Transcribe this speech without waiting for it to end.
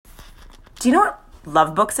Do you know what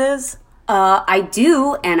Lovebooks is? I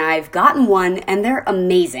do, and I've gotten one, and they're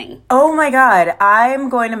amazing. Oh my God. I'm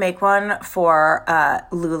going to make one for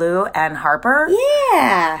Lulu and Harper.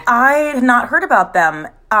 Yeah. I had not heard about them.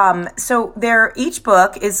 So each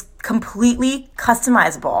book is completely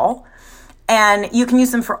customizable, and you can use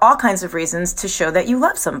them for all kinds of reasons to show that you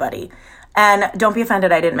love somebody. And don't be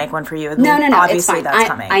offended I didn't make one for you. No, Obviously, it's fine. that's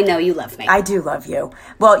coming. I know you love me. I do love you.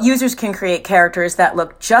 Well, users can create characters that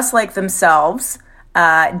look just like themselves,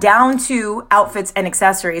 down to outfits and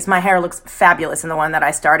accessories. My hair looks fabulous in the one that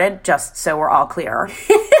I started, just so we're all clear.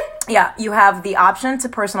 Yeah, you have the option to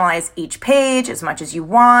personalize each page as much as you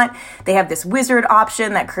want. They have this wizard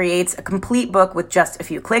option that creates a complete book with just a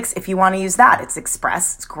few clicks. If you want to use that, it's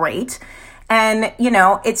express. It's great. And,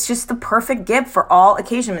 it's just the perfect gift for all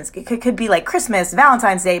occasions. It could be like Christmas,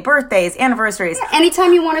 Valentine's Day, birthdays, anniversaries. Yeah,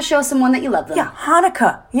 anytime you want to show someone that you love them. Yeah,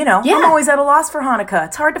 Hanukkah. I'm always at a loss for Hanukkah.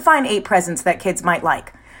 It's hard to find 8 presents that kids might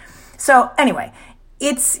like. So anyway,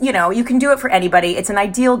 it's, you can do it for anybody. It's an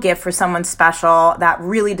ideal gift for someone special that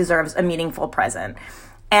really deserves a meaningful present.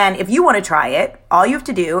 And if you want to try it, all you have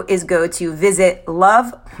to do is visit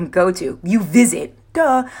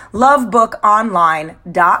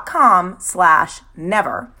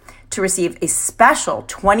lovebookonline.com/never to receive a special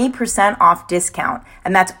 20% off discount.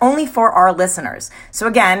 And that's only for our listeners. So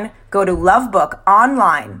again, go to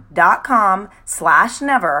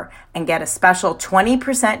lovebookonline.com/never and get a special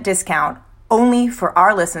 20% discount only for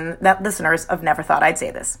our listeners of Never Thought I'd Say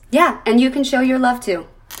This. Yeah, and you can show your love too.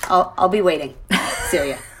 I'll be waiting.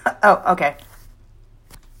 Celia. Oh, okay.